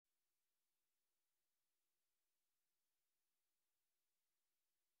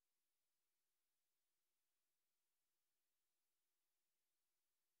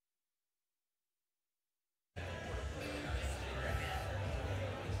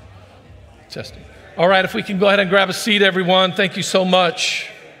Testing. All right, if we can go ahead and grab a seat, everyone. Thank you so much.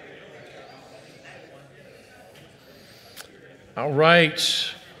 All right.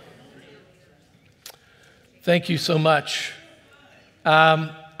 Thank you so much.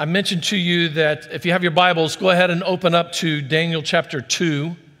 I mentioned to you that if you have your Bibles, go ahead and open up to Daniel chapter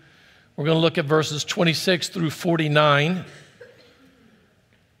 2. We're going to look at verses 26 through 49.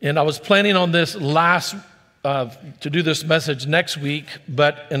 And I was planning on this to do this message next week,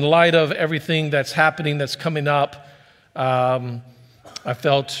 but in light of everything that's happening, that's coming up, I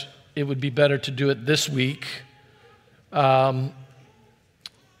felt it would be better to do it this week. But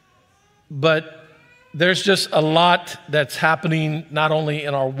there's just a lot that's happening, not only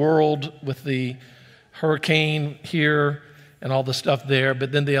in our world with the hurricane here and all the stuff there,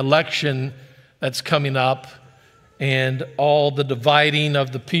 but then the election that's coming up and all the dividing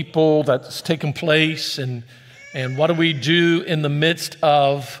of the people that's taken place, and what do we do in the midst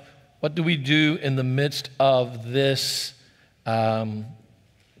of this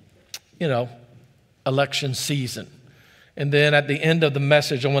election season. And then at the end of the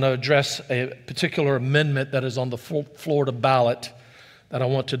message, I want to address a particular amendment that is on the Florida ballot that I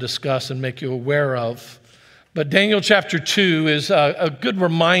want to discuss and make you aware of. But Daniel chapter 2 is a good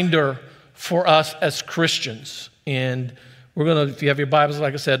reminder for us as Christians. And we're going to, if you have your Bibles,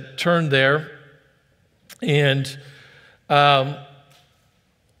 like I said, turn there. And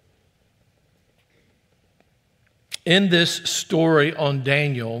in this story on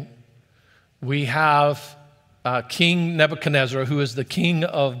Daniel, we have King Nebuchadnezzar, who is the king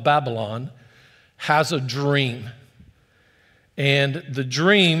of Babylon, has a dream. And the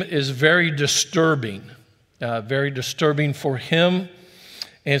dream is very disturbing for him.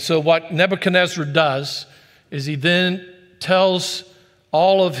 And so what Nebuchadnezzar does is he then tells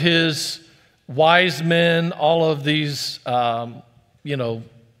all of his wise men, all of these,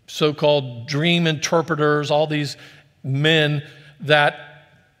 so-called dream interpreters, all these men, that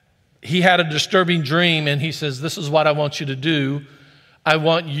he had a disturbing dream, and he says, this is what I want you to do. I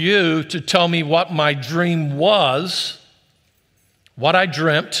want you to tell me what my dream was, what I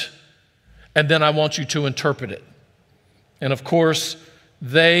dreamt, and then I want you to interpret it. And of course,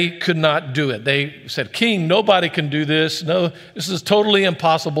 they could not do it. They said, King, nobody can do this. No, this is totally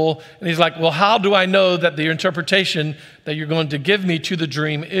impossible. And he's like, well, how do I know that the interpretation that you're going to give me to the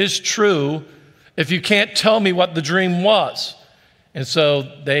dream is true if you can't tell me what the dream was? And so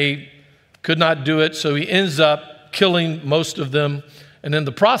they could not do it. So he ends up killing most of them. And in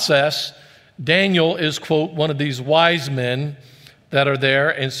the process, Daniel is, quote, one of these wise men that are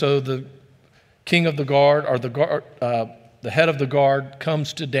there. And so the king of the guard, or the head of the guard,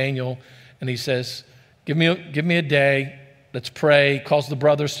 comes to Daniel and he says, give me a day, let's pray, calls the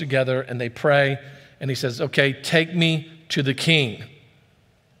brothers together and they pray. And he says, okay, take me to the king.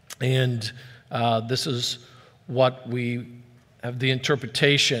 And this is what we have the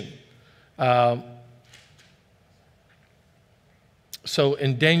interpretation. So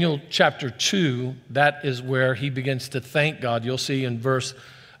in Daniel chapter 2, that is where he begins to thank God. You'll see in verse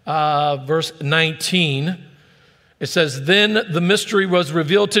 19, it says, then the mystery was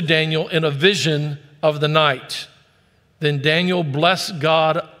revealed to Daniel in a vision of the night. Then Daniel blessed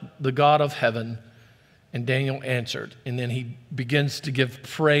God, the God of heaven, and Daniel answered. And then he begins to give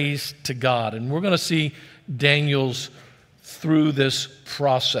praise to God. And we're going to see Daniel's through this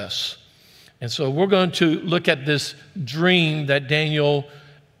process. And so we're going to look at this dream that Daniel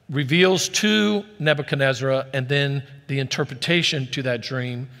reveals to Nebuchadnezzar, and then the interpretation to that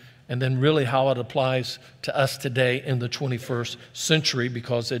dream, and then really how it applies to us today in the 21st century,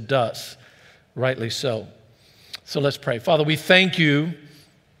 because it does, rightly so. So let's pray. Father, we thank you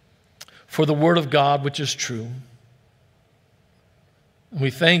for the word of God, which is true. And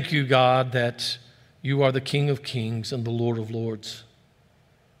we thank you, God, that you are the King of kings and the Lord of lords,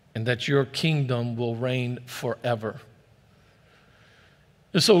 and that your kingdom will reign forever.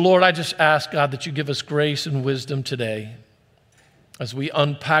 And so, Lord, I just ask, God, that you give us grace and wisdom today as we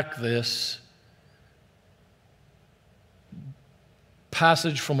unpack this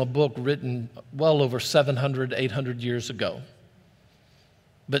passage from a book written well over 700, 800 years ago,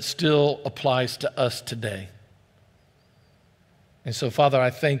 but still applies to us today. And so, Father,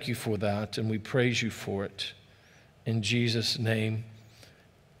 I thank you for that, and we praise you for it. In Jesus' name,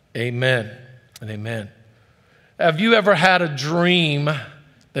 amen and amen. Have you ever had a dream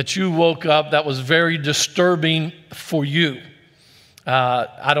that you woke up that was very disturbing for you?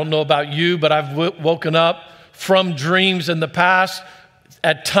 I don't know about you, but I've woken up from dreams in the past,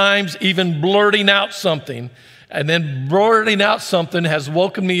 at times even blurting out something. And then blurting out something has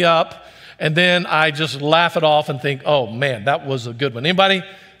woken me up, and then I just laugh it off and think, oh man, that was a good one. Anybody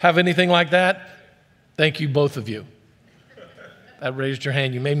have anything like that? Thank you, both of you. That raised your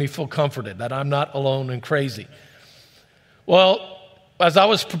hand. You made me feel comforted that I'm not alone and crazy. Well, as I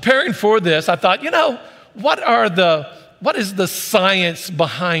was preparing for this, I thought, what is the science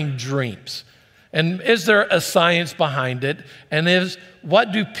behind dreams? And is there a science behind it? And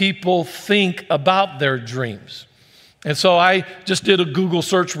what do people think about their dreams? And so I just did a Google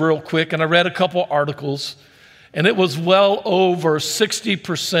search real quick, and I read a couple articles, and it was well over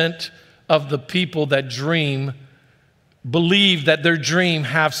 60% of the people that dream believe that their dream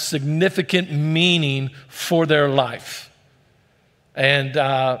have significant meaning for their life. And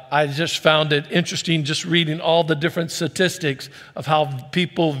I just found it interesting just reading all the different statistics of how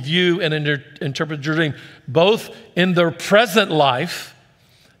people view and interpret their dream, both in their present life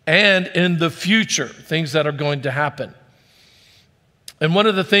and in the future, things that are going to happen. And one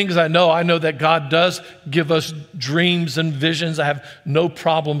of the things I know that God does give us dreams and visions. I have no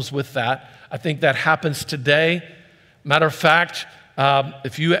problems with that. I think that happens today. Matter of fact,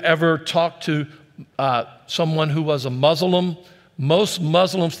 if you ever talk to someone who was a Muslim, most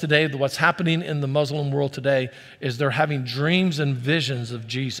Muslims today, what's happening in the Muslim world today is they're having dreams and visions of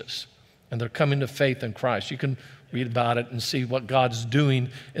Jesus, and they're coming to faith in Christ. You can read about it and see what God's doing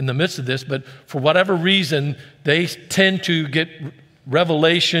in the midst of this, but for whatever reason, they tend to get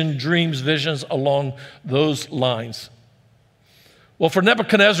revelation, dreams, visions along those lines. Well, for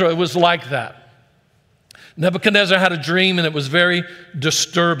Nebuchadnezzar, it was like that. Nebuchadnezzar had a dream, and it was very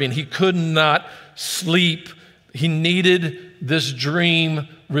disturbing. He could not sleep. He needed this dream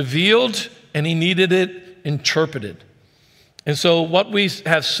revealed, and he needed it interpreted. And so what we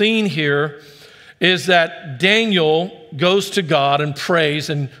have seen here is that Daniel goes to God and prays,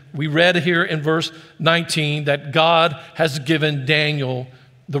 and we read here in verse 19 that God has given Daniel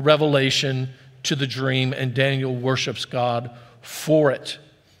the revelation to the dream, and Daniel worships God for it.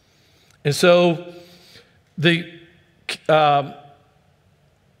 And so the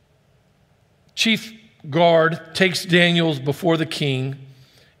chief guard takes Daniel before the king,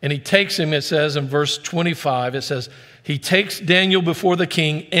 and he takes him, it says in verse 25, it says, he takes Daniel before the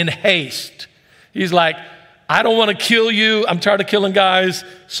king in haste. He's like, I don't want to kill you. I'm tired of killing guys.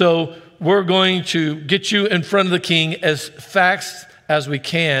 So we're going to get you in front of the king as fast as we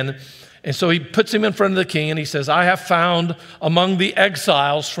can. And so he puts him in front of the king, and he says, I have found among the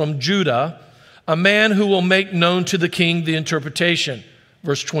exiles from Judah a man who will make known to the king the interpretation.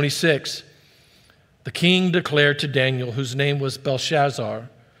 Verse 26, the king declared to Daniel, whose name was Belshazzar,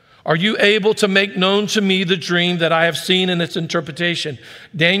 are you able to make known to me the dream that I have seen in its interpretation?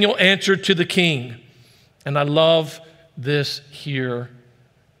 Daniel answered to the king, and I love this here.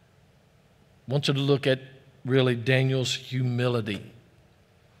 I want you to look at really Daniel's humility.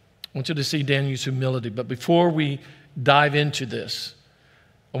 I want you to see Daniel's humility. But before we dive into this,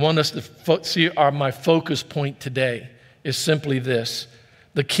 I want us to see my focus point today is simply this.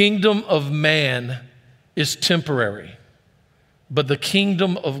 The kingdom of man is temporary, but the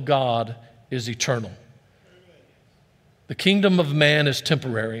kingdom of God is eternal. The kingdom of man is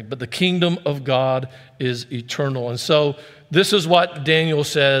temporary, but the kingdom of God is eternal. And so this is what Daniel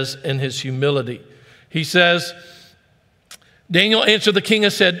says in his humility. He says, Daniel answered the king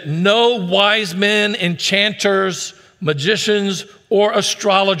and said, no wise men, enchanters, magicians, or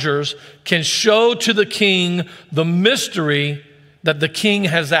astrologers can show to the king the mystery that the king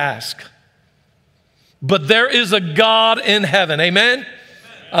has asked. But there is a God in heaven. Amen?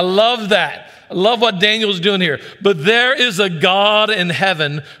 I love that. I love what Daniel's doing here. But there is a God in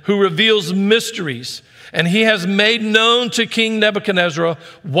heaven who reveals mysteries, and he has made known to King Nebuchadnezzar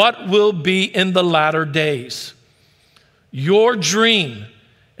what will be in the latter days. Your dream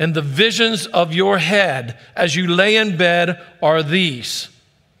and the visions of your head as you lay in bed are these.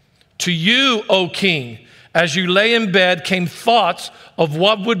 To you, O king, as you lay in bed came thoughts of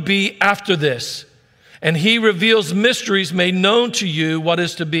what would be after this. And he reveals mysteries made known to you what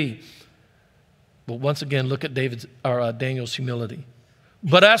is to be. But once again, look at Daniel's humility.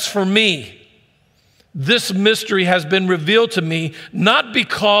 But as for me, this mystery has been revealed to me, not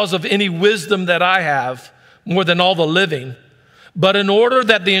because of any wisdom that I have, more than all the living, but in order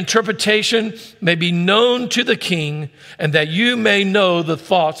that the interpretation may be known to the king, and that you may know the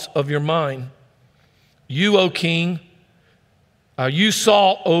thoughts of your mind. You, O king, you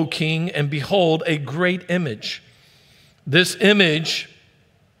saw, O king, and behold, a great image. This image,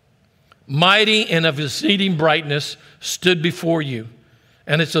 mighty and of exceeding brightness, stood before you,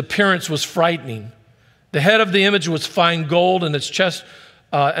 and its appearance was frightening. The head of the image was fine gold, and its chest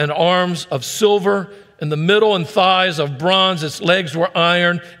and arms of silver, and the middle and thighs of bronze. Its legs were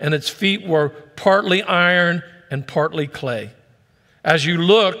iron, and its feet were partly iron and partly clay. As you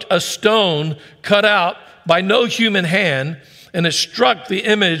looked, a stone cut out by no human hand, and it struck the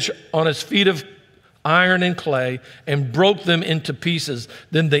image on its feet of iron and clay and broke them into pieces.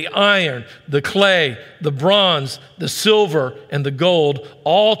 Then the iron, the clay, the bronze, the silver, and the gold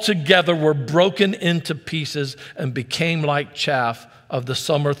all together were broken into pieces and became like chaff of the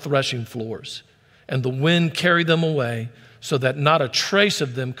summer threshing floors. And the wind carried them away so that not a trace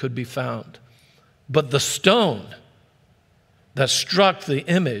of them could be found. But the stone that struck the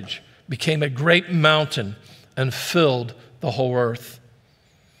image became a great mountain and filled the whole earth.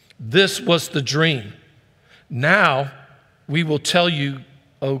 This was the dream. Now we will tell you,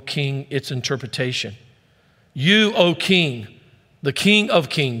 O king, its interpretation. You, O king, the King of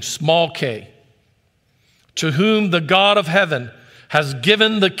kings, small k, to whom the God of heaven has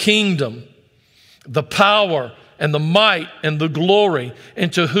given the kingdom, the power, and the might, and the glory,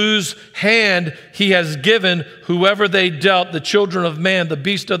 into whose hand he has given whoever they dealt, the children of man, the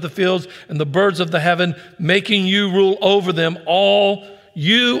beasts of the fields, and the birds of the heaven, making you rule over them all.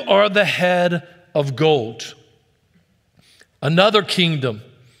 You are the head of gold. Another kingdom,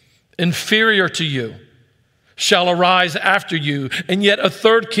 inferior to you, shall arise after you, and yet a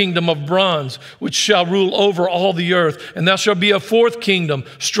third kingdom of bronze, which shall rule over all the earth. And there shall be a fourth kingdom,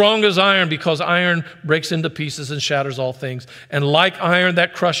 strong as iron, because iron breaks into pieces and shatters all things. And like iron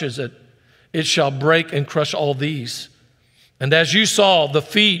that crushes it, it shall break and crush all these. And as you saw, the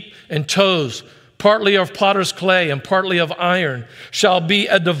feet and toes, partly of potter's clay and partly of iron, shall be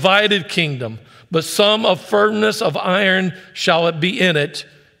a divided kingdom, but some of firmness of iron shall it be in it,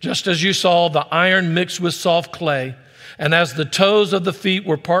 just as you saw the iron mixed with soft clay. And as the toes of the feet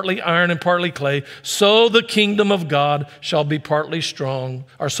were partly iron and partly clay, so the kingdom of God shall be partly strong.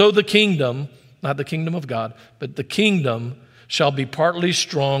 Or so the kingdom, not the kingdom of God, but the kingdom shall be partly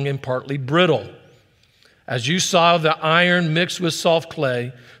strong and partly brittle. As you saw the iron mixed with soft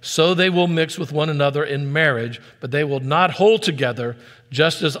clay, so they will mix with one another in marriage, but they will not hold together,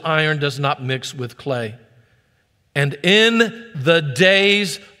 just as iron does not mix with clay. And in the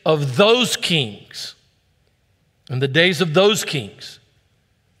days of those kings,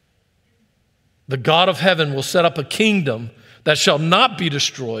 the God of heaven will set up a kingdom that shall not be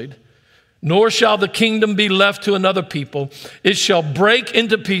destroyed, nor shall the kingdom be left to another people. It shall break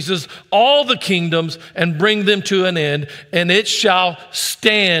into pieces all the kingdoms and bring them to an end, and it shall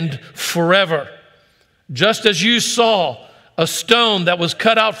stand forever. Just as you saw a stone that was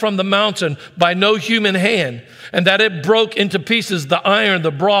cut out from the mountain by no human hand, and that it broke into pieces the iron, the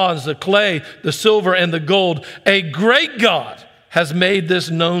bronze, the clay, the silver, and the gold. A great God has made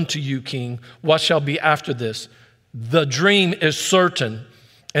this known to you, king. What shall be after this? The dream is certain,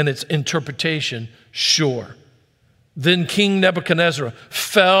 and its interpretation sure. Then King Nebuchadnezzar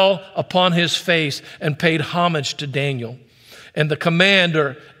fell upon his face and paid homage to Daniel. And the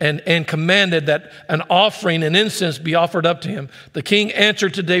commander and commanded that an offering and incense be offered up to him. The king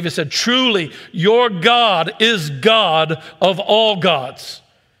answered to David, said, truly, your God is God of all gods,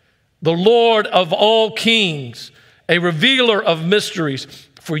 the Lord of all kings, a revealer of mysteries,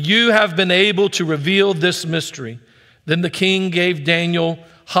 for you have been able to reveal this mystery. Then the king gave Daniel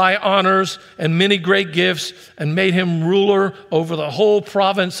high honors and many great gifts, and made him ruler over the whole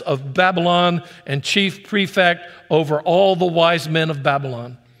province of Babylon and chief prefect over all the wise men of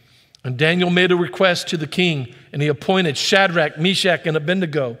Babylon. And Daniel made a request to the king, and he appointed Shadrach, Meshach, and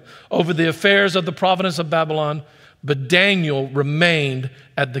Abednego over the affairs of the province of Babylon, but Daniel remained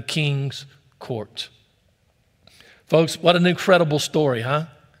at the king's court. Folks, what an incredible story, huh?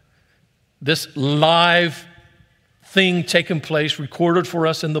 This live thing taking place, recorded for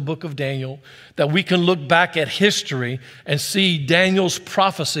us in the book of Daniel, that we can look back at history and see Daniel's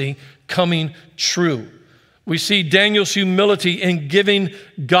prophecy coming true. We see Daniel's humility in giving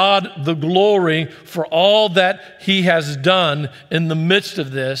God the glory for all that he has done in the midst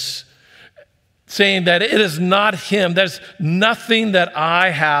of this, saying that it is not him. There's nothing that I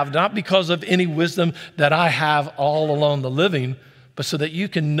have, not because of any wisdom that I have all alone the living, but so that you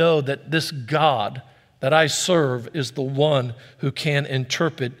can know that this God that I serve is the one who can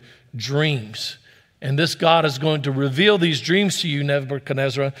interpret dreams. And this God is going to reveal these dreams to you,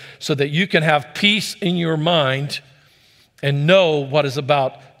 Nebuchadnezzar, so that you can have peace in your mind and know what is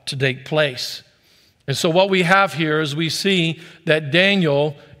about to take place. And so what we have here is we see that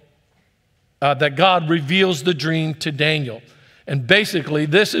that God reveals the dream to Daniel. And basically,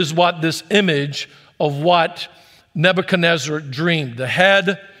 this is what this image of what Nebuchadnezzar dreamed. The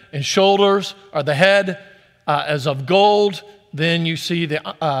head and shoulders are the head as of gold. Then you see the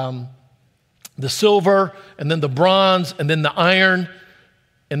silver, and then the bronze, and then the iron.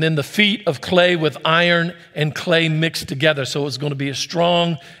 and then the feet of clay with iron and clay mixed together. So it's going to be a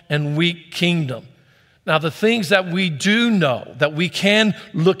strong and weak kingdom. Now, the things that we do know, that we can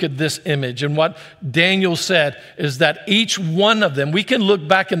look at this image, and what Daniel said is that each one of them, we can look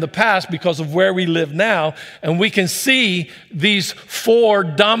back in the past because of where we live now, and we can see these 4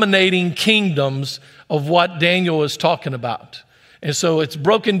 dominating kingdoms of what Daniel is talking about. And so it's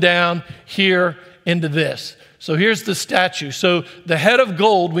broken down here into this. So here's the statue. So the head of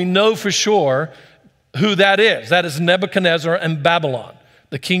gold, we know for sure who that is. That is Nebuchadnezzar and Babylon,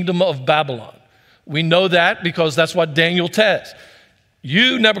 the kingdom of Babylon. We know that because that's what Daniel says.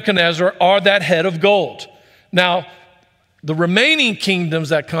 You, Nebuchadnezzar, are that head of gold. Now, the remaining kingdoms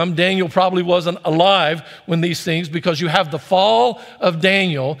that come, Daniel probably wasn't alive when these things, because you have the fall of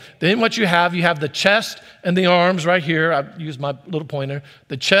Daniel. Then what you have the chest and the arms right here. I use my little pointer.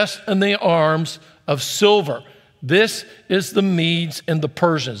 The chest and the arms of silver. This is the Medes and the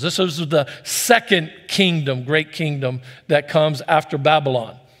Persians. This is the second kingdom, great kingdom that comes after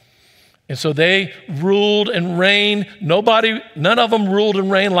Babylon. And so they ruled and reigned. None of them ruled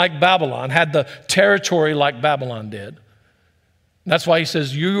and reigned like Babylon, had the territory like Babylon did. That's why he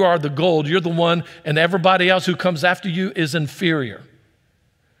says, you are the gold, you're the one, and everybody else who comes after you is inferior.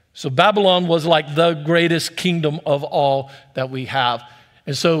 So Babylon was like the greatest kingdom of all that we have.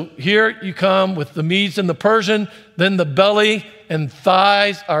 And so here you come with the Medes and the Persian, then the belly and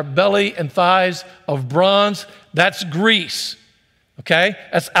thighs of bronze. That's Greece. Okay,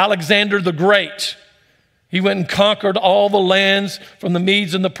 that's Alexander the Great. He went and conquered all the lands from the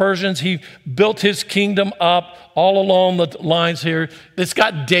Medes and the Persians. He built his kingdom up all along the lines here. It's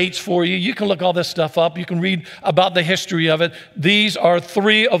got dates for you. You can look all this stuff up. You can read about the history of it. These are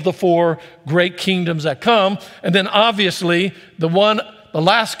 3 of the 4 great kingdoms that come. And then obviously the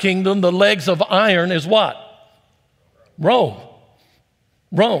last kingdom, the legs of iron, is what? Rome.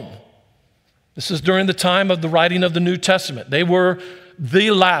 Rome. This is during the time of the writing of the New Testament. They were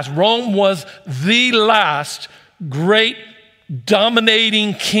the last. Rome was the last great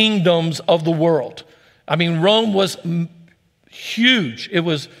dominating kingdoms of the world. I mean, Rome was huge.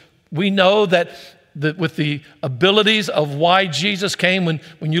 We know that with the abilities of why Jesus came,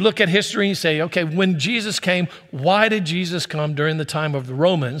 when you look at history and you say, okay, when Jesus came, why did Jesus come during the time of the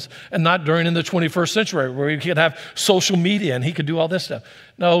Romans and not during in the 21st century where he could have social media and he could do all this stuff?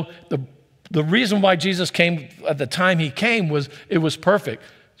 No, the reason why Jesus came at the time he came was it was perfect.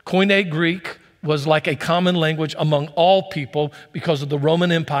 Koine Greek was like a common language among all people because of the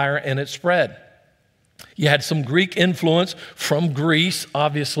Roman Empire and its spread. You had some Greek influence from Greece,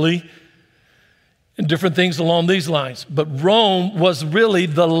 obviously, and different things along these lines. But Rome was really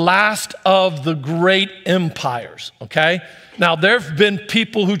the last of the great empires, okay? Now, there have been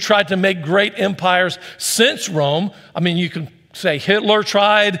people who tried to make great empires since Rome. I mean, you can say Hitler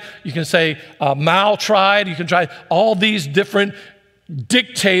tried, you can say Mao tried, you can try all these different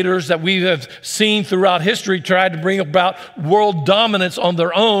dictators that we have seen throughout history tried to bring about world dominance on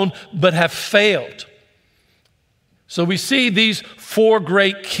their own, but have failed. So we see these 4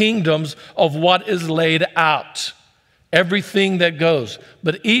 great kingdoms of what is laid out, everything that goes.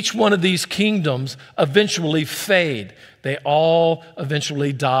 But each one of these kingdoms eventually fade. They all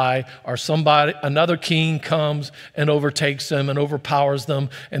eventually die, or another king comes and overtakes them and overpowers them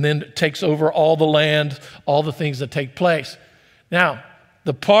and then takes over all the land, all the things that take place. Now,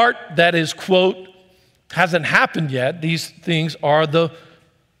 the part that is, quote, hasn't happened yet, these things are the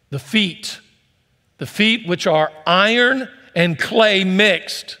feet. The feet, which are iron and clay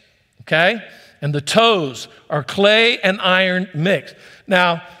mixed, okay? And the toes are clay and iron mixed.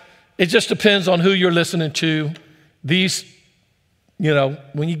 Now, it just depends on who you're listening to. These,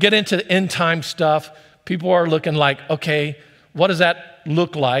 when you get into the end time stuff, people are looking like, okay, what does that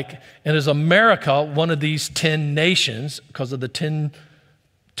look like? And is America one of these 10 nations because of the 10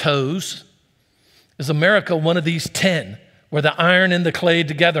 toes? Is America one of these 10 where the iron and the clay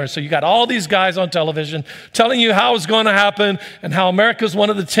together? And so you got all these guys on television telling you how it's going to happen and how America's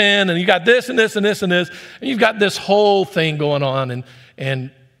one of the 10, and you got this and this and this and this, and you've got this whole thing going on,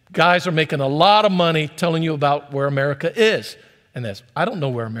 and guys are making a lot of money telling you about where America is in this. I don't know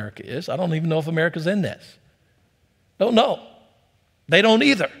where America is. I don't even know if America's in this. Don't know. They don't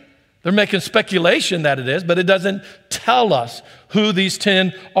either. They're making speculation that it is, but it doesn't tell us who these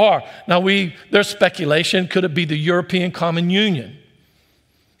 10 are. Now, there's speculation. Could it be the European Common Union?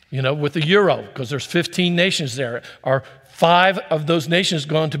 With the euro, because there's 15 nations there. Are 5 of those nations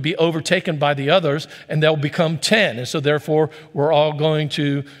going to be overtaken by the others, and they'll become 10. And so therefore, we're all going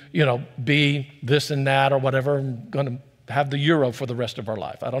to, be this and that or whatever, and going to have the euro for the rest of our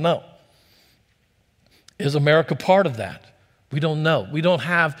life. I don't know. Is America part of that? We don't know. We don't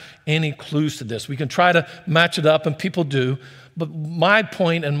have any clues to this. We can try to match it up, and people do. But my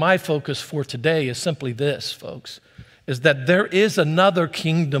point and my focus for today is simply this, folks, is that there is another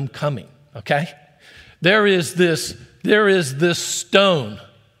kingdom coming, okay? There is this stone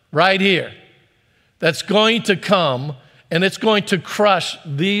right here that's going to come, and it's going to crush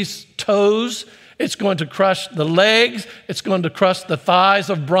these toes. It's going to crush the legs. It's going to crush the thighs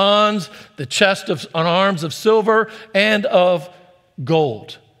of bronze, the chest and arms of silver, and of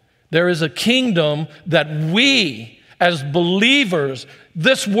gold. There is a kingdom that we, as believers,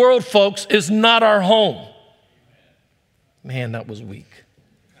 this world, folks, is not our home. Man, that was weak.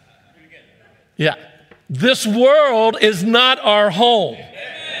 Yeah. This world is not our home.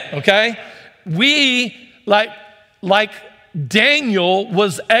 Okay? We, like Daniel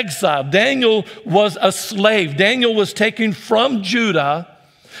was exiled. Daniel was a slave. Daniel was taken from Judah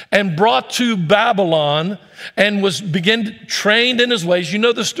and brought to Babylon and was trained in his ways. You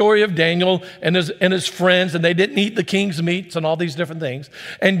know the story of Daniel and his friends, and they didn't eat the king's meats and all these different things.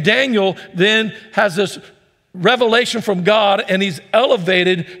 And Daniel then has this revelation from God, and he's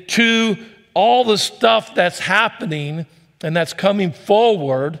elevated to all the stuff that's happening and that's coming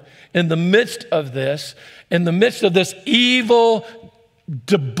forward in the midst of this evil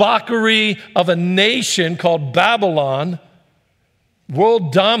debauchery of a nation called Babylon,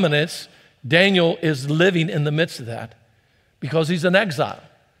 world dominance. Daniel is living in the midst of that because he's an exile.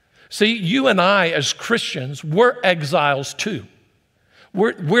 See, you and I as Christians, we're exiles too.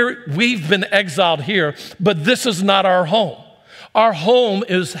 We've been exiled here, but this is not our home. Our home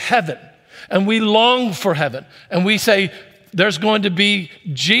is heaven, and we long for heaven. And we say, there's going to be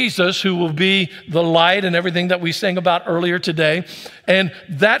Jesus who will be the light and everything that we sang about earlier today. And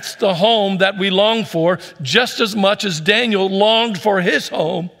that's the home that we long for, just as much as Daniel longed for his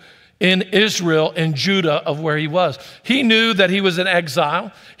home in Israel and Judah of where he was. He knew that he was in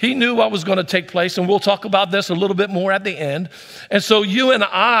exile. He knew what was going to take place, and we'll talk about this a little bit more at the end. And so you and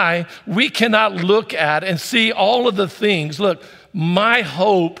I, we cannot look at and see all of the things. Look, my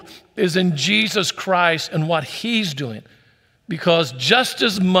hope is in Jesus Christ and what he's doing. Because just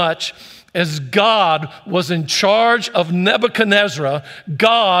as much as God was in charge of Nebuchadnezzar,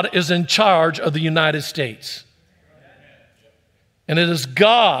 God is in charge of the United States. And it is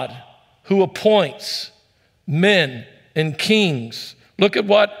God who appoints men and kings. Look at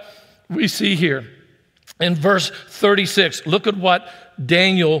what we see here in verse 36. Look at what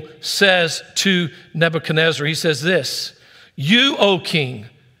Daniel says to Nebuchadnezzar. He says this, "You, O king,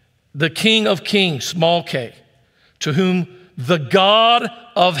 the King of kings, small k, to whom the God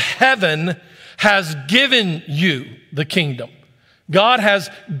of heaven has given you the kingdom." God has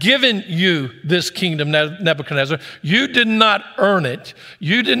given you this kingdom, Nebuchadnezzar. You did not earn it.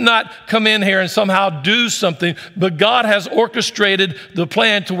 You did not come in here and somehow do something, but God has orchestrated the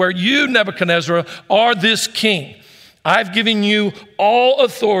plan to where you, Nebuchadnezzar, are this king. I've given you all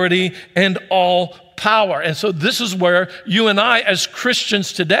authority and all power. And so this is where you and I as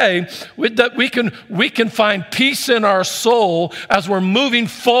Christians today, we can find peace in our soul as we're moving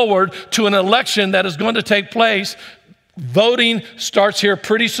forward to an election that is going to take place. Voting starts here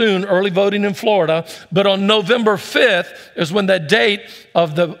pretty soon, early voting in Florida, but on November 5th is when the date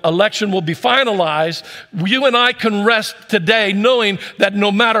of the election will be finalized. You and I can rest today knowing that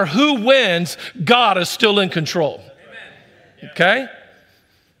no matter who wins, God is still in control. Okay?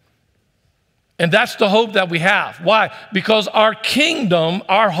 And that's the hope that we have. Why? Because our kingdom,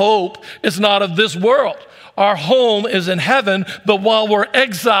 our hope, is not of this world. Our home is in heaven, but while we're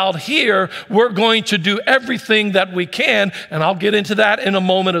exiled here, we're going to do everything that we can, and I'll get into that in a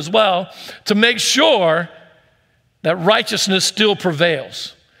moment as well, to make sure that righteousness still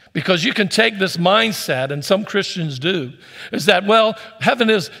prevails. Because you can take this mindset, and some Christians do, is that, well, heaven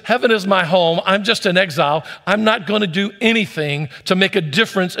is my home. I'm just in exile. I'm not going to do anything to make a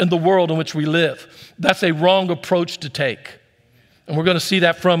difference in the world in which we live. That's a wrong approach to take. And we're going to see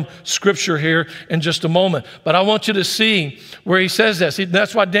that from Scripture here in just a moment. But I want you to see where he says this.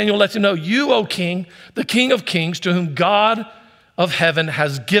 That's why Daniel lets you know, "You, O king, the King of kings, to whom God of heaven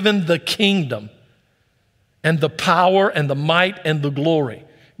has given the kingdom and the power and the might and the glory."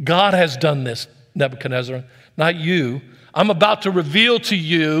 God has done this, Nebuchadnezzar, not you. I'm about to reveal to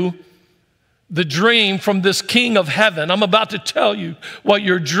you the dream from this King of heaven. I'm about to tell you what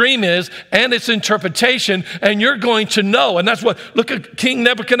your dream is and its interpretation, and you're going to know. And that's what, look at King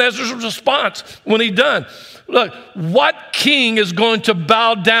Nebuchadnezzar's response when he's done. Look, what king is going to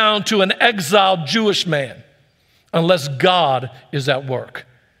bow down to an exiled Jewish man unless God is at work?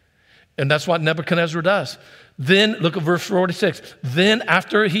 And that's what Nebuchadnezzar does. Then, look at verse 46. Then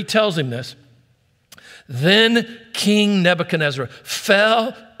after he tells him this, Then King Nebuchadnezzar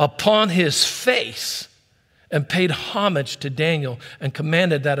fell upon his face and paid homage to Daniel and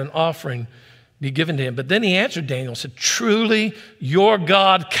commanded that an offering be given to him. But then he answered Daniel and said, truly your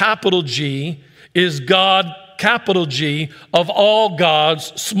God, capital G, is God, capital G, of all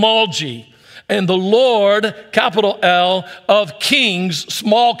gods, small g, and the Lord, capital L, of kings,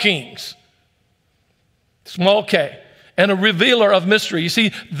 small k, and a revealer of mystery. You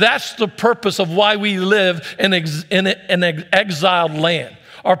see, that's the purpose of why we live in an exiled land.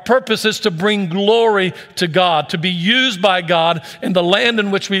 Our purpose is to bring glory to God, to be used by God in the land in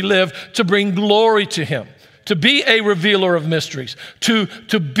which we live to bring glory to him, to be a revealer of mysteries, to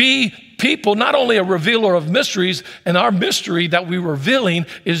be people, not only a revealer of mysteries, and our mystery that we're revealing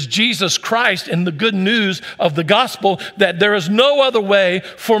is Jesus Christ and the good news of the gospel, that there is no other way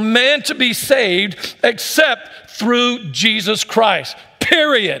for man to be saved except through Jesus Christ,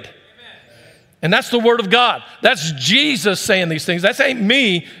 period. And that's the word of God. That's Jesus saying these things. That ain't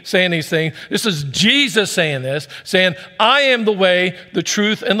me saying these things. This is Jesus saying this, saying, I am the way, the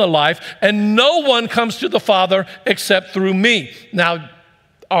truth, and the life, and no one comes to the Father except through me. Now,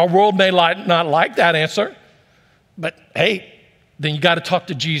 our world may not like that answer, but hey, then you got to talk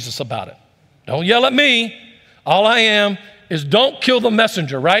to Jesus about it. Don't yell at me. All I am is don't kill the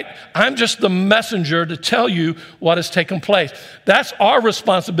messenger, right? I'm just the messenger to tell you what has taken place. That's our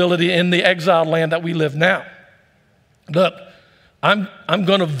responsibility in the exiled land that we live now. Look, I'm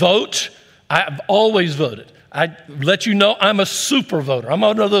going to vote. I've always voted. I let you know I'm a super voter. I'm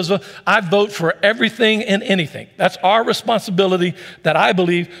one of those. I vote for everything and anything. That's our responsibility that I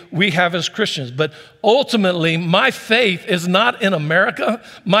believe we have as Christians. But ultimately, my faith is not in America.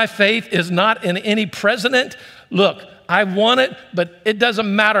 My faith is not in any president. Look, I want it, but it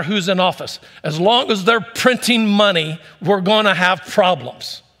doesn't matter who's in office. As long as they're printing money, we're going to have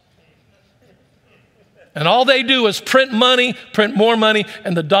problems. And all they do is print money, print more money,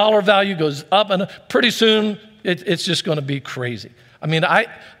 and the dollar value goes up, and pretty soon it's just going to be crazy. I mean,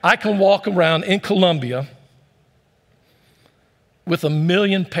 I can walk around in Colombia with 1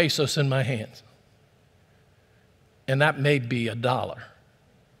 million pesos in my hands, and that may be $1,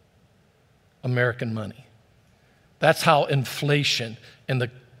 American money. That's how inflation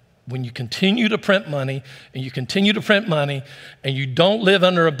and when you continue to print money and you continue to print money and you don't live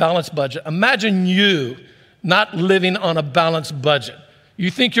under a balanced budget. Imagine you not living on a balanced budget.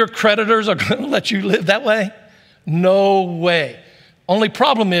 You think your creditors are going to let you live that way? No way. Only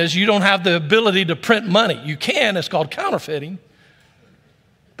problem is you don't have the ability to print money. You can, it's called counterfeiting,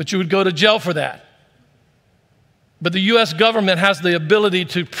 but you would go to jail for that. But the U.S. government has the ability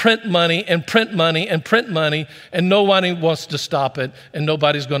to print money and print money and print money, and nobody wants to stop it, and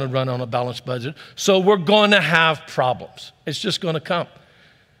nobody's going to run on a balanced budget. So we're going to have problems. It's just going to come.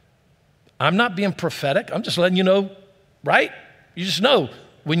 I'm not being prophetic. I'm just letting you know, right? You just know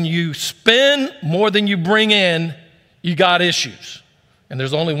when you spend more than you bring in, you got issues. And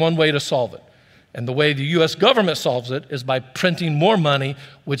there's only one way to solve it. And the way the U.S. government solves it is by printing more money,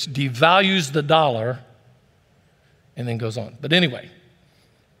 which devalues the dollar, and then goes on. But anyway,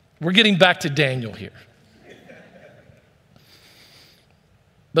 we're getting back to Daniel here.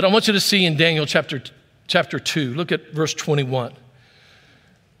 But I want you to see in Daniel chapter 2, look at verse 21.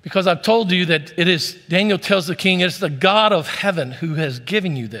 Because I've told you that it is, Daniel tells the king, it's the God of heaven who has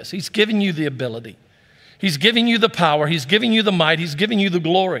given you this. He's given you the ability. He's giving you the power. He's giving you the might. He's giving you the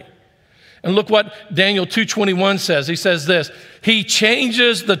glory. And look what Daniel 2:21 says. He says this, he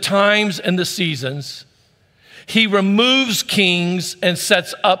changes the times and the seasons. He removes kings and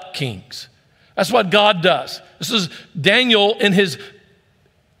sets up kings. That's what God does. This is Daniel in his,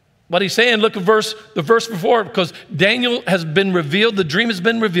 what he's saying, look at the verse before, because Daniel has been revealed, the dream has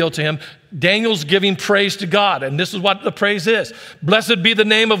been revealed to him. Daniel's giving praise to God, and this is what the praise is. Blessed be the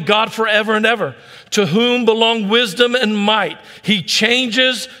name of God forever and ever, to whom belong wisdom and might. He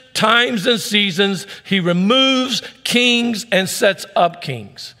changes times and seasons. He removes kings and sets up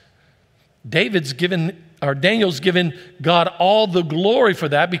kings. Daniel's given God all the glory for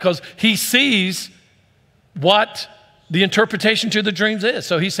that because he sees what the interpretation to the dreams is.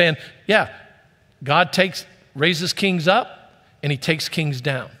 So he's saying, yeah, God raises kings up and he takes kings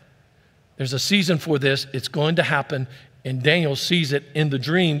down. There's a season for this. It's going to happen. And Daniel sees it in the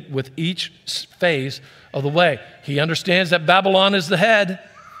dream with each phase of the way. He understands that Babylon is the head.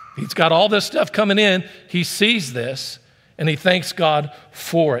 He's got all this stuff coming in. He sees this and he thanks God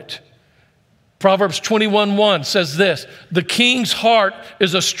for it. Proverbs 21:1 says this, the king's heart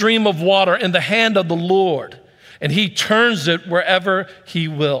is a stream of water in the hand of the Lord, and he turns it wherever he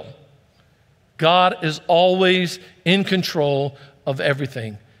will. God is always in control of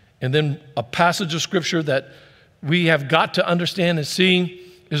everything. And then a passage of scripture that we have got to understand and see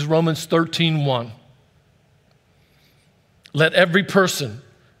is Romans 13:1. Let every person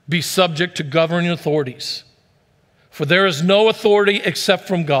be subject to governing authorities, for there is no authority except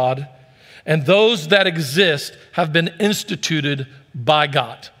from God, and those that exist have been instituted by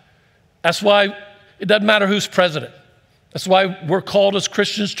God. That's why it doesn't matter who's president. That's why we're called as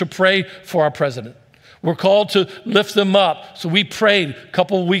Christians to pray for our president. We're called to lift them up. So we prayed a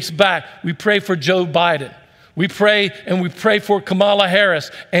couple of weeks back. We prayed for Joe Biden. We pray for Kamala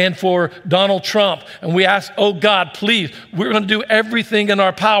Harris and for Donald Trump. And we ask, oh God, please, we're going to do everything in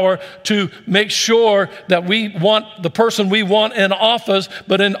our power to make sure that we want the person we want in office.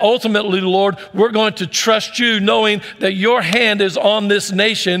 But then ultimately, Lord, we're going to trust you, knowing that your hand is on this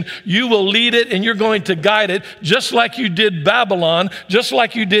nation. You will lead it and you're going to guide it, just like you did Babylon, just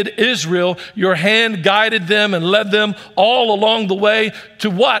like you did Israel. Your hand guided them and led them all along the way to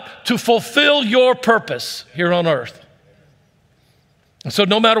what? To fulfill your purpose here on earth. And so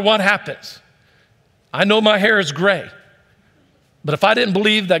no matter what happens, I know my hair is gray, but if I didn't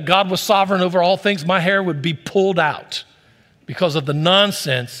believe that God was sovereign over all things, my hair would be pulled out because of the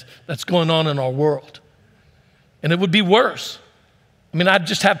nonsense that's going on in our world. And it would be worse. I mean, I'd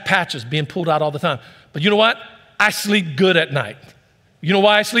just have patches being pulled out all the time. But you know what? I sleep good at night. You know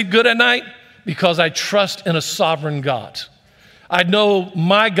why I sleep good at night? Because I trust in a sovereign God. I know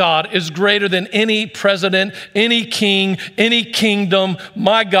my God is greater than any president, any king, any kingdom.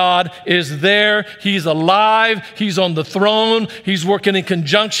 My God is there. He's alive. He's on the throne. He's working in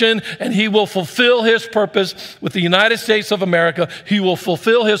conjunction, and he will fulfill his purpose with the United States of America. He will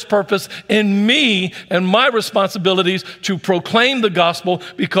fulfill his purpose in me and my responsibilities to proclaim the gospel,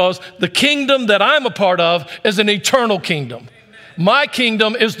 because the kingdom that I'm a part of is an eternal kingdom. My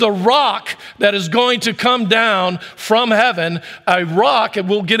kingdom is the rock that is going to come down from heaven, a rock, and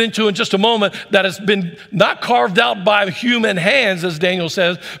we'll get into in just a moment, that has been not carved out by human hands, as Daniel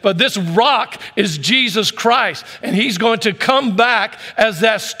says, but this rock is Jesus Christ, and he's going to come back as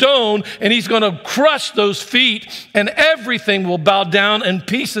that stone, and he's going to crush those feet, and everything will bow down in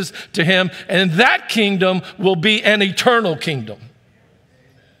pieces to him, and that kingdom will be an eternal kingdom.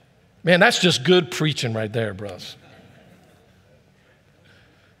 Man, that's just good preaching right there, bros.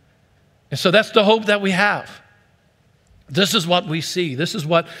 And so that's the hope that we have. This is what we see. This is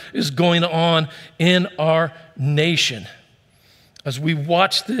what is going on in our nation as we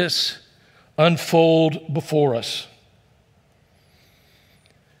watch this unfold before us.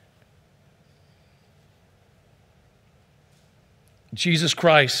 Jesus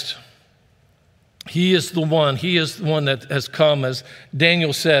Christ, he is the one that has come, as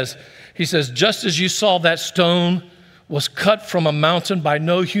Daniel says. He says, just as you saw that stone was cut from a mountain by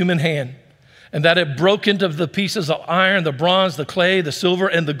no human hand, and that it broke into the pieces of iron, the bronze, the clay, the silver,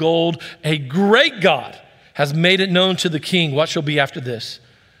 and the gold, a great God has made it known to the king what shall be after this.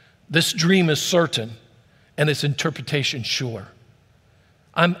 This dream is certain, and its interpretation sure.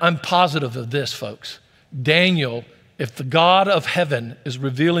 I'm positive of this, folks. Daniel, if the God of heaven is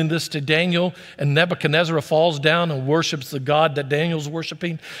revealing this to Daniel, and Nebuchadnezzar falls down and worships the God that Daniel's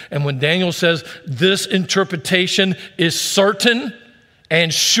worshiping, and when Daniel says this interpretation is certain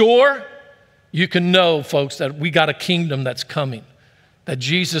and sure, you can know, folks, that we got a kingdom that's coming, that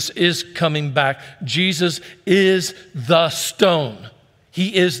Jesus is coming back. Jesus is the stone.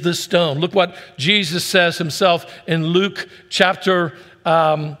 He is the stone. Look what Jesus says himself in Luke chapter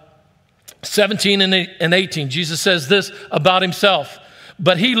 17 and 18. Jesus says this about himself.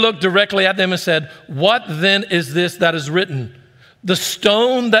 But he looked directly at them and said, what then is this that is written? The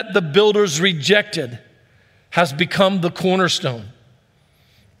stone that the builders rejected has become the cornerstone.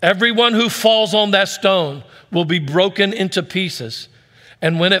 Everyone who falls on that stone will be broken into pieces.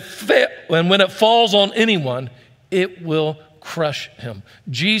 And when it falls on anyone, it will crush him.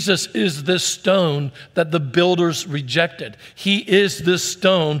 Jesus is this stone that the builders rejected. He is this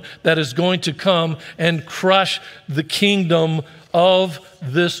stone that is going to come and crush the kingdom of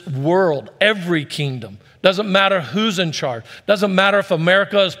this world, every kingdom. Doesn't matter who's in charge. Doesn't matter if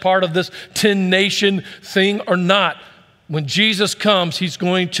America is part of this 10-nation thing or not. When Jesus comes, he's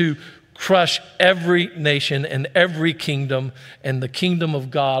going to crush every nation and every kingdom, and the kingdom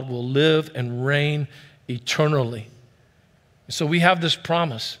of God will live and reign eternally. So we have this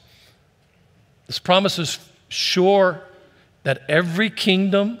promise. This promise is sure that every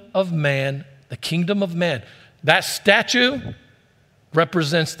kingdom of man, the kingdom of man, that statue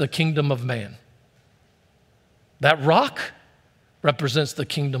represents the kingdom of man. That rock represents the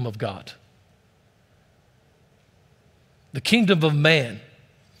kingdom of God. The kingdom of man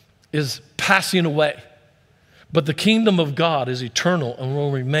is passing away. But the kingdom of God is eternal and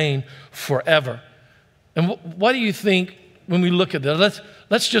will remain forever. And what do you think when we look at that?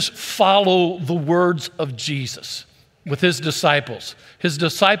 Let's just follow the words of Jesus with his disciples. His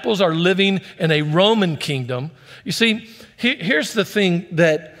disciples are living in a Roman kingdom. You see, here's the thing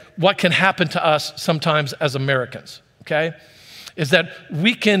that what can happen to us sometimes as Americans, okay, is that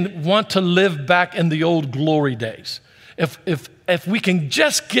we can want to live back in the old glory days. If we can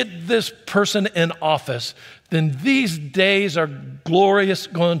just get this person in office, then these days are glorious,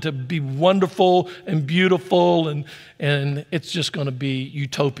 going to be wonderful and beautiful, and it's just going to be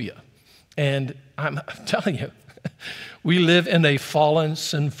utopia. And I'm telling you, we live in a fallen,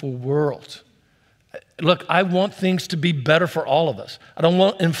 sinful world. Look, I want things to be better for all of us. I don't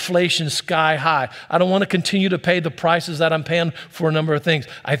want inflation sky high. I don't want to continue to pay the prices that I'm paying for a number of things.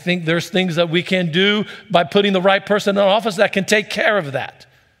 I think there's things that we can do by putting the right person in office that can take care of that.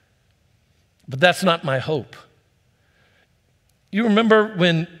 But that's not my hope. You remember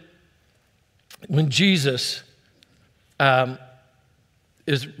when Jesus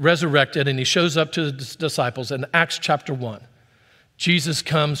is resurrected and he shows up to his disciples in Acts chapter 1. Jesus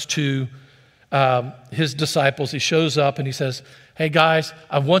comes to his disciples. He shows up and he says, hey guys,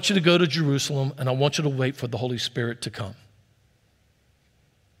 I want you to go to Jerusalem and I want you to wait for the Holy Spirit to come.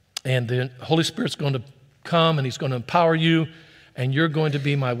 And the Holy Spirit's going to come and he's going to empower you and you're going to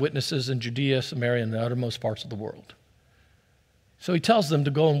be my witnesses in Judea, Samaria, and the uttermost parts of the world. So he tells them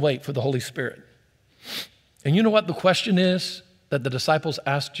to go and wait for the Holy Spirit. And you know what the question is that the disciples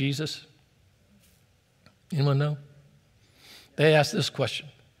asked Jesus? Anyone know? They asked this question.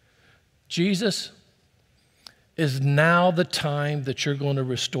 Jesus, is now the time that you're going to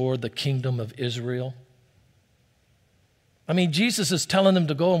restore the kingdom of Israel? I mean, Jesus is telling them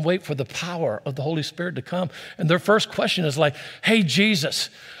to go and wait for the power of the Holy Spirit to come. And their first question is like, hey, Jesus,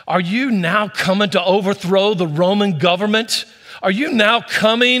 are you now coming to overthrow the Roman government? Are you now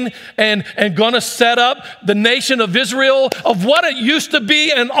coming and going to set up the nation of Israel of what it used to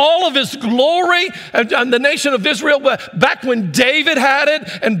be and all of its glory? And the nation of Israel back when David had it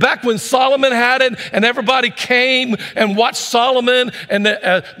and back when Solomon had it and everybody came and watched Solomon and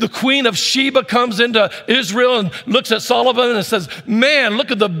the queen of Sheba comes into Israel and looks at Solomon and says, man, look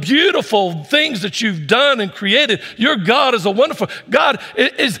at the beautiful things that you've done and created. Your God is a wonderful God.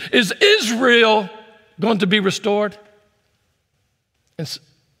 Is Israel going to be restored? And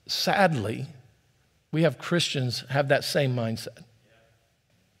sadly, we have Christians have that same mindset.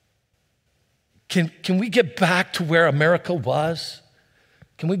 Can we get back to where America was?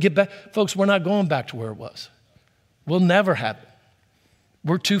 Can we get back? Folks, we're not going back to where it was. We'll never have it.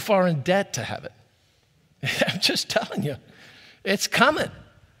 We're too far in debt to have it. I'm just telling you, it's coming.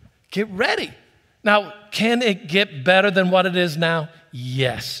 Get ready. Now, can it get better than what it is now?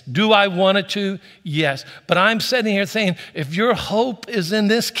 Yes. Do I want it to? Yes. But I'm sitting here saying, if your hope is in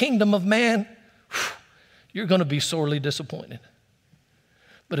this kingdom of man, you're going to be sorely disappointed.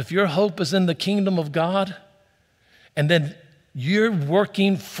 But if your hope is in the kingdom of God, and then you're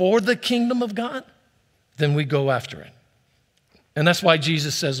working for the kingdom of God, then we go after it. And that's why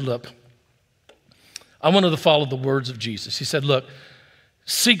Jesus says, look, I wanted to follow the words of Jesus. He said, look,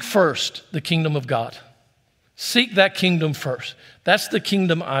 seek first the kingdom of God. Seek that kingdom first. That's the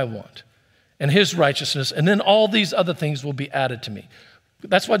kingdom I want. And his righteousness. And then all these other things will be added to me.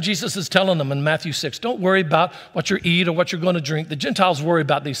 That's what Jesus is telling them in Matthew 6. Don't worry about what you eat or what you're going to drink. The Gentiles worry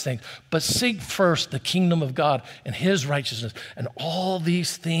about these things. But seek first the kingdom of God and his righteousness. And all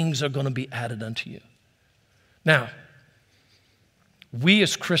these things are going to be added unto you. Now, we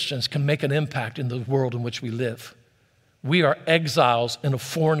as Christians can make an impact in the world in which we live. We are exiles in a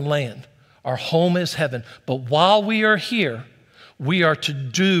foreign land. Our home is heaven. But while we are here, we are to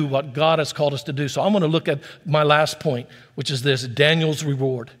do what God has called us to do. So I'm going to look at my last point, which is this, Daniel's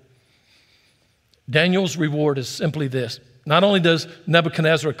reward. Daniel's reward is simply this. Not only does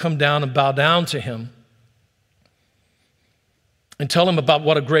Nebuchadnezzar come down and bow down to him and tell him about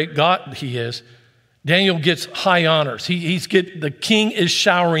what a great God he is, Daniel gets high honors. The king is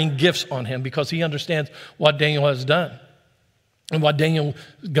showering gifts on him because he understands what Daniel has done and what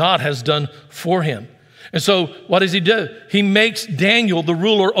God has done for him. And so what does he do? He makes Daniel the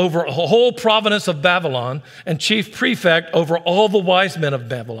ruler over a whole province of Babylon and chief prefect over all the wise men of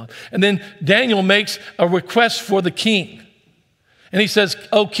Babylon. And then Daniel makes a request for the king. And he says,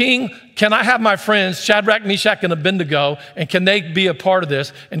 "Oh, king, can I have my friends, Shadrach, Meshach, and Abednego, and can they be a part of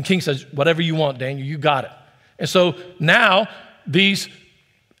this?" And king says, "Whatever you want, Daniel, you got it." And so now these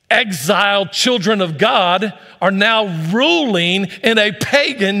exiled children of God are now ruling in a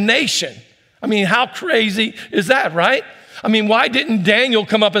pagan nation. I mean, how crazy is that, right? I mean, why didn't Daniel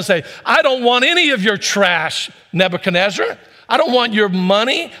come up and say, I don't want any of your trash, Nebuchadnezzar. I don't want your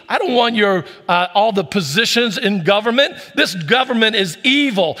money. I don't want your all the positions in government. This government is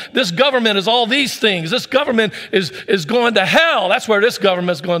evil. This government is all these things. This government is going to hell. That's where this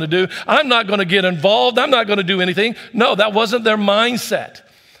government's going to do. I'm not going to get involved. I'm not going to do anything. No, that wasn't their mindset.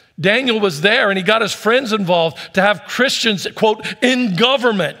 Daniel was there, and he got his friends involved to have Christians, quote, in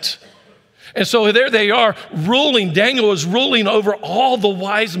government. And so there they are ruling. Daniel is ruling over all the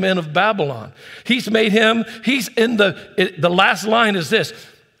wise men of Babylon. He's in the last line is this: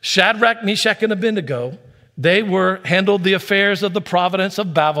 Shadrach, Meshach, and Abednego, they handled the affairs of the province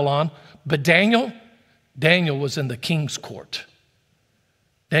of Babylon. But Daniel was in the king's court.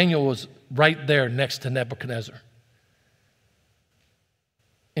 Daniel was right there next to Nebuchadnezzar.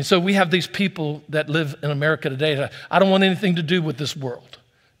 And so we have these people that live in America today that I don't want anything to do with this world.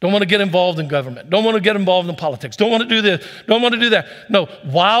 Don't want to get involved in government. Don't want to get involved in politics. Don't want to do this. Don't want to do that. No,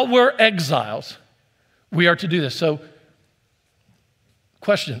 while we're exiles, we are to do this. So,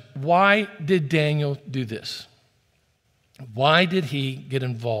 question, why did Daniel do this? Why did he get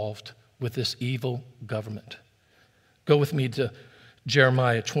involved with this evil government? Go with me to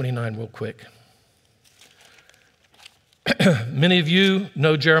Jeremiah 29 real quick. Many of you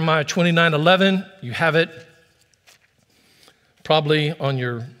know Jeremiah 29:11. You have it probably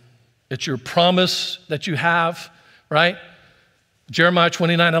it's your promise that you have, right? Jeremiah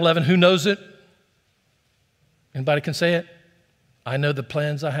 29:11, who knows it? Anybody can say it? I know the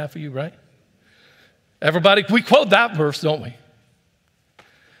plans I have for you, right? Everybody, we quote that verse, don't we?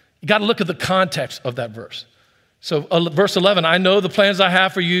 You got to look at the context of that verse. So verse 11, I know the plans I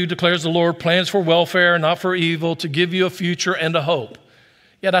have for you, declares the Lord, plans for welfare, not for evil, to give you a future and a hope.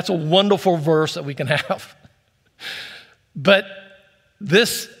 Yeah, that's a wonderful verse that we can have. But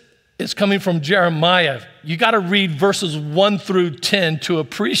this is coming from Jeremiah. You got to read verses 1 through 10 to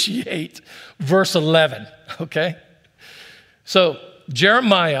appreciate verse 11, okay? So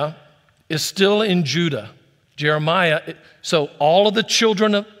Jeremiah is still in Judah. So all of the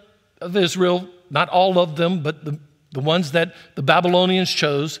children of Israel, not all of them, but the ones that the Babylonians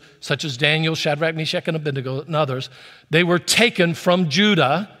chose, such as Daniel, Shadrach, Meshach, and Abednego, and others, they were taken from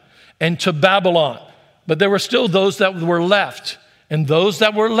Judah and to Babylon. But there were still those that were left. And those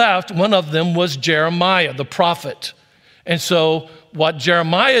that were left, one of them was Jeremiah, the prophet. And so what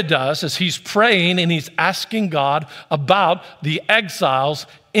Jeremiah does is he's praying and he's asking God about the exiles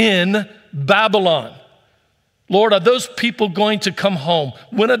in Babylon. Lord, are those people going to come home?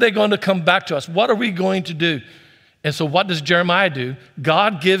 When are they going to come back to us? What are we going to do? And so what does Jeremiah do?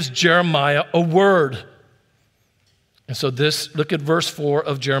 God gives Jeremiah a word. And so look at verse 4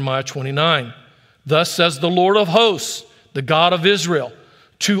 of Jeremiah 29. Thus says the Lord of hosts, the God of Israel,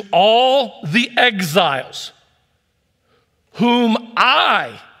 to all the exiles whom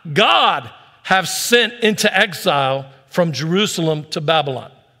I, God, have sent into exile from Jerusalem to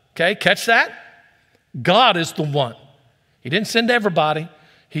Babylon. Okay, catch that? God is the one. He didn't send everybody.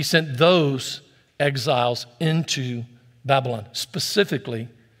 He sent those exiles into Babylon. Specifically,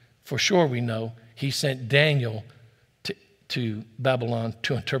 for sure we know, he sent Daniel to Babylon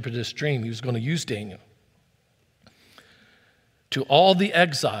to interpret this dream. He was going to use Daniel. To all the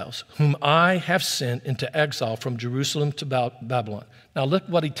exiles whom I have sent into exile from Jerusalem to Babylon. Now look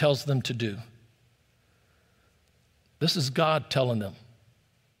what he tells them to do. This is God telling them.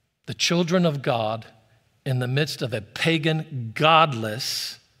 The children of God, in the midst of a pagan,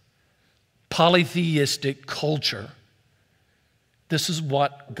 godless, polytheistic culture, this is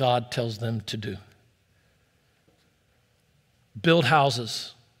what God tells them to do. Build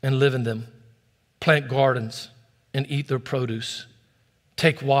houses and live in them. Plant gardens and eat their produce.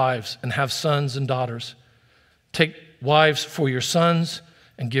 Take wives and have sons and daughters. Take wives for your sons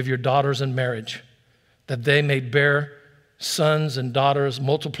and give your daughters in marriage, that they may bear sons and daughters,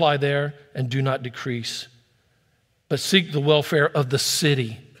 multiply there and do not decrease. But seek the welfare of the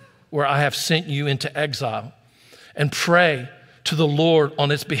city where I have sent you into exile, and pray to the Lord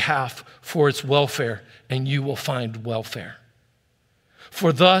on its behalf for its welfare, and you will find welfare.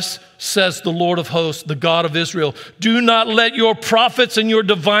 For thus says the Lord of hosts, the God of Israel, do not let your prophets and your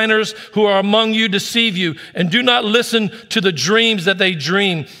diviners who are among you deceive you, and do not listen to the dreams that they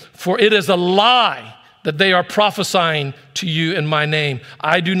dream, for it is a lie that they are prophesying to you in my name.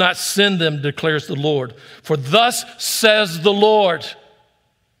 I do not send them, declares the Lord. For thus says the Lord,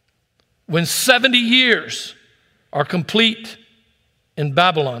 when 70 years are complete in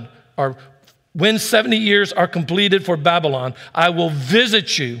Babylon, or when 70 years are completed for Babylon, I will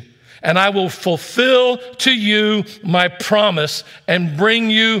visit you and I will fulfill to you my promise and bring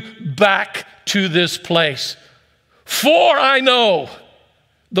you back to this place. For I know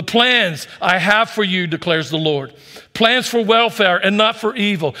the plans I have for you, declares the Lord. Plans for welfare and not for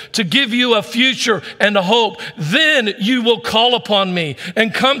evil, to give you a future and a hope. Then you will call upon me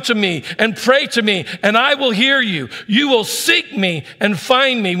and come to me and pray to me, and I will hear you. You will seek me and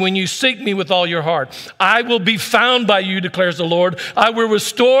find me when you seek me with all your heart. I will be found by you, declares the Lord. I will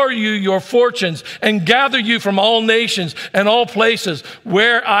restore you your fortunes and gather you from all nations and all places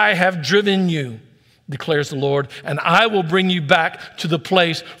where I have driven you, declares the Lord, and I will bring you back to the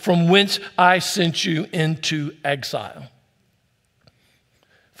place from whence I sent you into exile.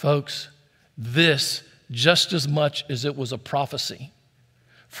 Folks, this, just as much as it was a prophecy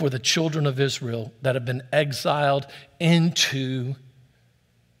for the children of Israel that have been exiled into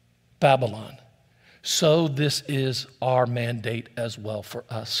Babylon, so this is our mandate as well for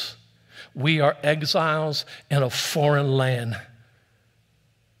us. We are exiles in a foreign land.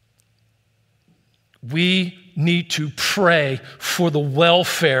 We need to pray for the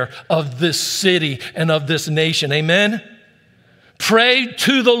welfare of this city and of this nation. Amen? Pray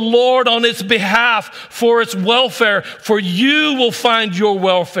to the Lord on its behalf for its welfare, for you will find your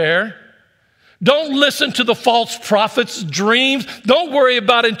welfare. Don't listen to the false prophets' dreams. Don't worry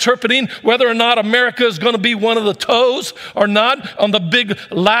about interpreting whether or not America is going to be one of the toes or not on the big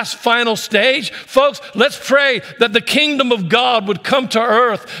last final stage. Folks, let's pray that the kingdom of God would come to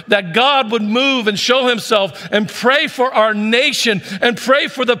earth, that God would move and show himself, and pray for our nation and pray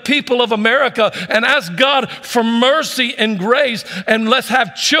for the people of America and ask God for mercy and grace. And let's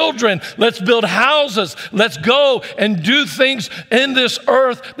have children. Let's build houses. Let's go and do things in this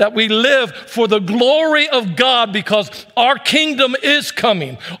earth that we live for the glory of God, because our kingdom is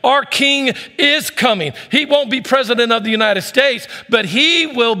coming. Our king is coming. He won't be president of the United States, but he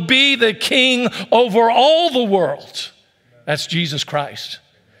will be the king over all the world. That's Jesus Christ.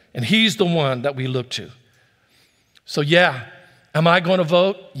 And he's the one that we look to. So yeah, am I going to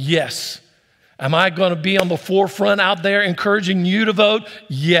vote? Yes. Am I going to be on the forefront out there encouraging you to vote?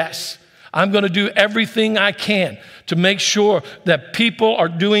 Yes. I'm going to do everything I can to make sure that people are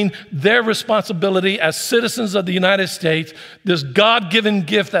doing their responsibility as citizens of the United States, this God-given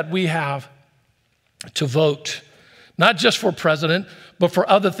gift that we have to vote, not just for president, but for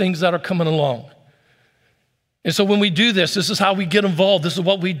other things that are coming along. And so when we do this, this is how we get involved. This is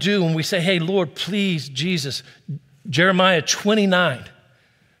what we do when we say, hey, Lord, please, Jesus, Jeremiah 29,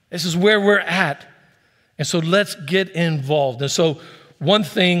 this is where we're at. And so let's get involved. And so one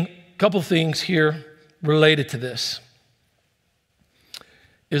thing, couple things here related to this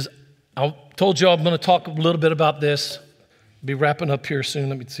is, I told you I'm going to talk a little bit about this. I'll be wrapping up here soon.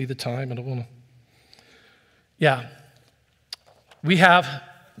 Let me see the time. I don't want to. Yeah. We have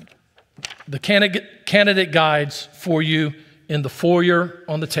the candidate guides for you in the foyer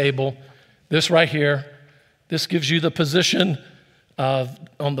on the table. This right here. This gives you the position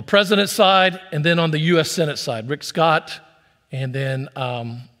on the president's side and then on the U.S. Senate side. Rick Scott and then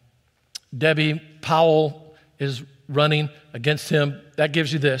Debbie Powell is running against him. That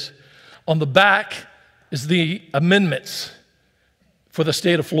gives you this. On the back is the amendments for the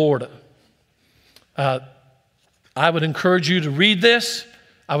state of Florida. I would encourage you to read this.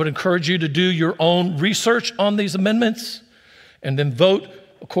 I would encourage you to do your own research on these amendments and then vote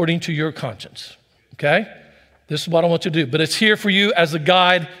according to your conscience, okay? This is what I want you to do. But it's here for you as a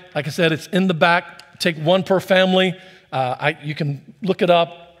guide. Like I said, it's in the back. Take one per family. You can look it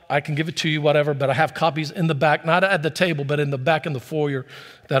up. I can give it to you, whatever, but I have copies in the back, not at the table, but in the back in the foyer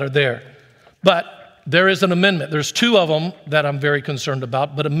that are there. But there is an amendment. There's two of them that I'm very concerned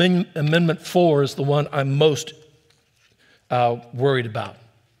about, but Amendment 4 is the one I'm most worried about.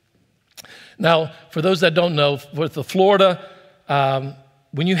 Now, for those that don't know, with the Florida,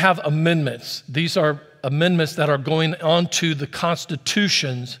 when you have amendments, these are amendments that are going onto the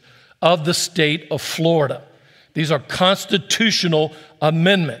constitutions of the state of Florida. These are constitutional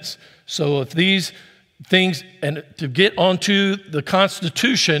amendments. So if these things, and to get onto the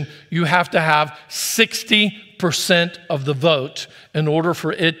Constitution, you have to have 60% of the vote in order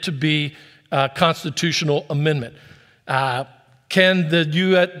for it to be a constitutional amendment. Can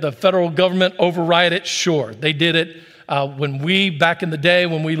the federal government override it? Sure, they did it. When we, back in the day,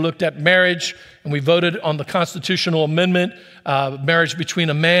 when we looked at marriage and we voted on the constitutional amendment, marriage between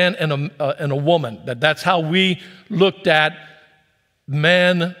a man and a woman, that's how we looked at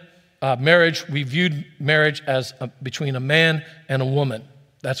marriage. We viewed marriage as between a man and a woman.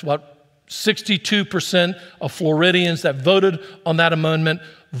 That's what 62% of Floridians that voted on that amendment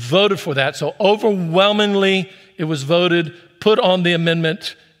voted for that. So overwhelmingly, it was voted, put on the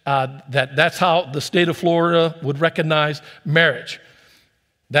amendment, that's how the state of Florida would recognize marriage.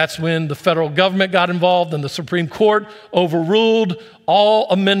 That's when the federal government got involved and the Supreme Court overruled all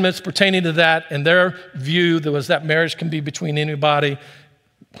amendments pertaining to that. And their view was that marriage can be between anybody,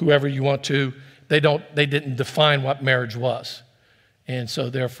 whoever you want to. They didn't define what marriage was. And so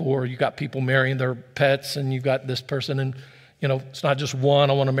therefore you got people marrying their pets, and you got this person, and it's not just one.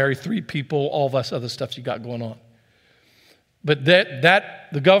 I want to marry 3 people, all this other stuff you got going on. But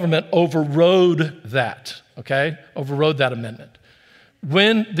the government overrode that, okay? Overrode that amendment.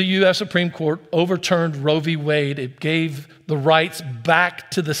 When the U.S. Supreme Court overturned Roe v. Wade, it gave the rights back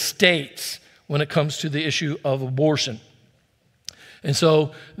to the states when it comes to the issue of abortion. And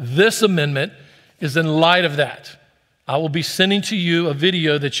so this amendment is in light of that. I will be sending to you a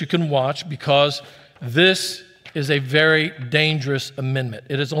video that you can watch, because this is a very dangerous amendment.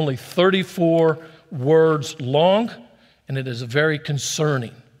 It is only 34 words long, and it is very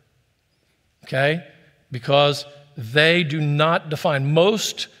concerning, okay? Because they do not define.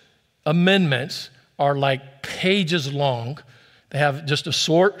 Most amendments are like pages long. They have just a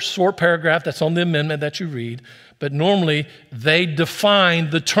short paragraph that's on the amendment that you read, but normally they define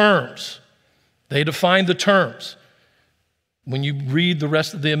the terms. They define the terms when you read the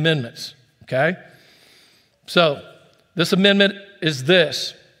rest of the amendments, okay? So this amendment is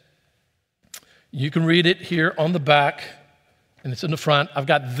this. You can read it here on the back, and it's in the front. I've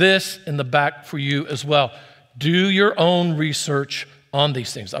got this in the back for you as well. Do your own research on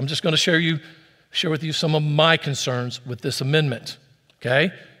these things. I'm just going to share with you some of my concerns with this amendment,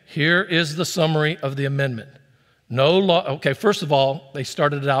 okay? Here is the summary of the amendment. No law. Okay, first of all, they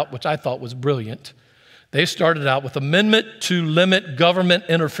started it out, which I thought was brilliant. They started out with amendment to limit government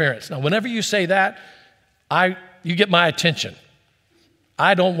interference. Now, whenever you say that, you get my attention.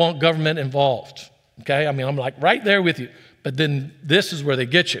 I don't want government involved, okay? I mean, I'm like right there with you. But then this is where they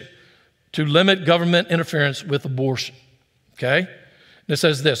get you. To limit government interference with abortion, okay? And it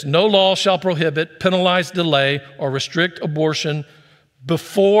says this: no law shall prohibit, penalize, delay, or restrict abortion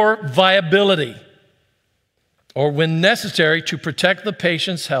before viability, or when necessary to protect the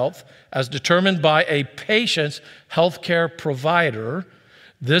patient's health as determined by a patient's health care provider.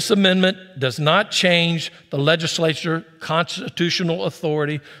 This amendment does not change the legislature's constitutional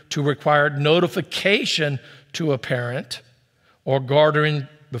authority to require notification to a parent or guardian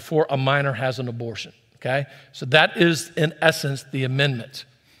before a minor has an abortion, okay? So that is, in essence, the amendment.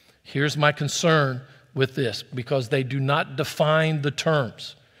 Here's my concern with this, because they do not define the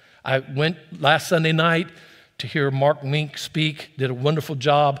terms. I went last Sunday night to hear Mark Mink speak, did a wonderful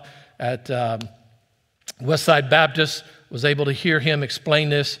job at Westside Baptist, was able to hear him explain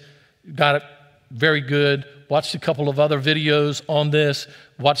this, got it very good, watched a couple of other videos on this,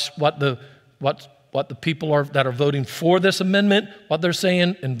 watched what the people are that are voting for this amendment, what they're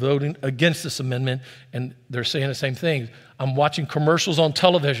saying, and voting against this amendment, and they're saying the same thing. I'm watching commercials on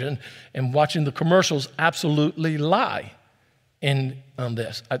television, and watching the commercials absolutely lie on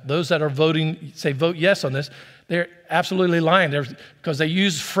this. Those that are voting, say vote yes on this, they're absolutely lying because they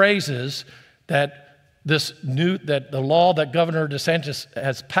use phrases that the law that Governor DeSantis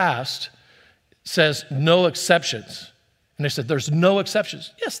has passed says no exceptions. And they said there's no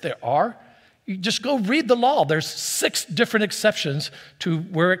exceptions. Yes, there are. You just go read the law. There's 6 different exceptions to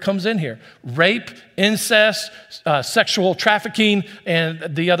where it comes in here: rape, incest, sexual trafficking,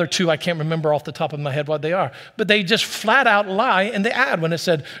 and the other 2, I can't remember off the top of my head what they are. But they just flat out lie in the ad when it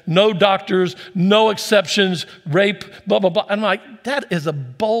said no doctors, no exceptions, rape, blah, blah, blah. I'm like, that is a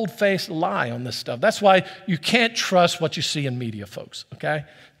bold-faced lie on this stuff. That's why you can't trust what you see in media, folks, okay?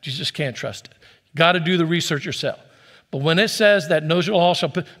 You just can't trust it. You got to do the research yourself. But when it says that no law shall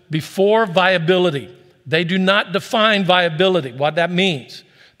put before viability, they do not define viability, what that means.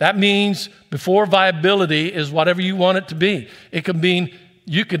 That means before viability is whatever you want it to be. It could mean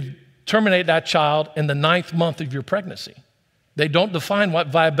you could terminate that child in the 9th month of your pregnancy. They don't define what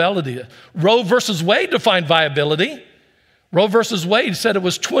viability is. Roe versus Wade defined viability. Roe versus Wade said it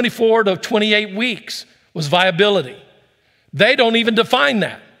was 24 to 28 weeks was viability. They don't even define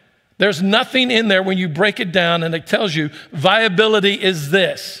that. There's nothing in there when you break it down and it tells you viability is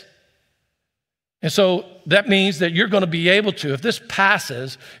this. And so that means that you're going to be able to, if this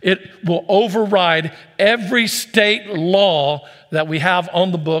passes, it will override every state law that we have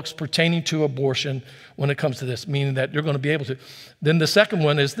on the books pertaining to abortion when it comes to this, meaning that you're going to be able to. Then the second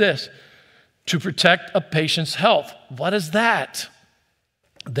one is this: to protect a patient's health. What is that?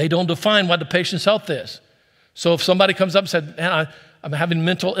 They don't define what the patient's health is. So if somebody comes up and said, man, I'm having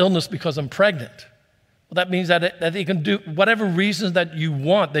mental illness because I'm pregnant. Well, that means that they can do whatever reasons that you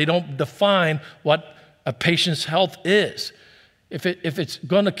want. They don't define what a patient's health is. If it's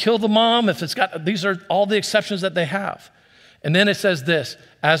going to kill the mom, if it's got, these are all the exceptions that they have. And then it says this,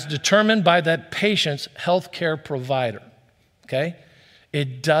 as determined by that patient's healthcare provider, okay?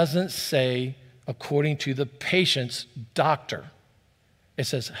 It doesn't say according to the patient's doctor. It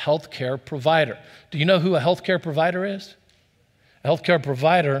says healthcare provider. Do you know who a healthcare provider is? A healthcare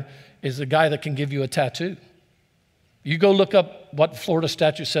provider is the guy that can give you a tattoo. You go look up what Florida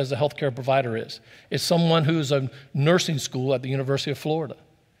statute says a healthcare provider is. It's someone who's a nursing school at the University of Florida.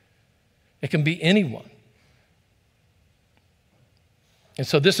 It can be anyone. And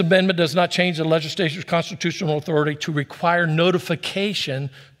so this amendment does not change the legislature's constitutional authority to require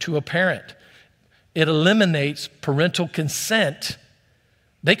notification to a parent. It eliminates parental consent.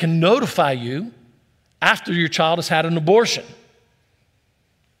 They can notify you after your child has had an abortion.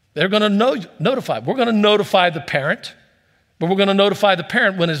 They're going to notify. We're going to notify the parent, but we're going to notify the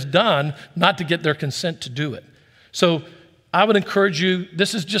parent when it's done, not to get their consent to do it. So I would encourage you,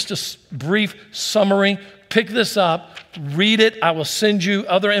 this is just a brief summary. Pick this up, read it. I will send you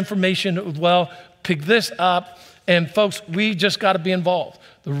other information as well. Pick this up. And folks, we just got to be involved.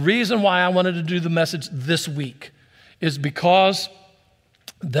 The reason why I wanted to do the message this week is because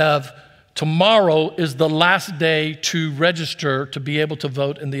tomorrow is the last day to register to be able to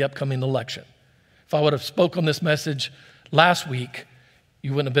vote in the upcoming election. If I would have spoken this message last week,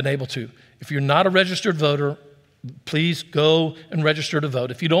 you wouldn't have been able to. If you're not a registered voter, please go and register to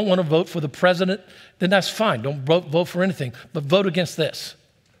vote. If you don't want to vote for the president, then that's fine. Don't vote for anything, but vote against this,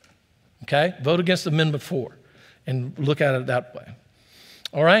 okay? Vote against Amendment 4 and look at it that way.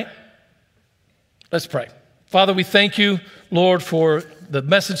 All right? Let's pray. Father, we thank you, Lord, for the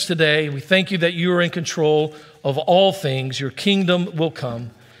message today. We thank you that you are in control of all things. Your kingdom will come.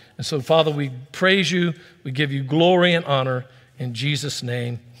 And so, Father, we praise you. We give you glory and honor in Jesus'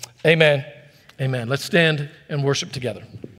 name. Amen. Amen. Let's stand and worship together.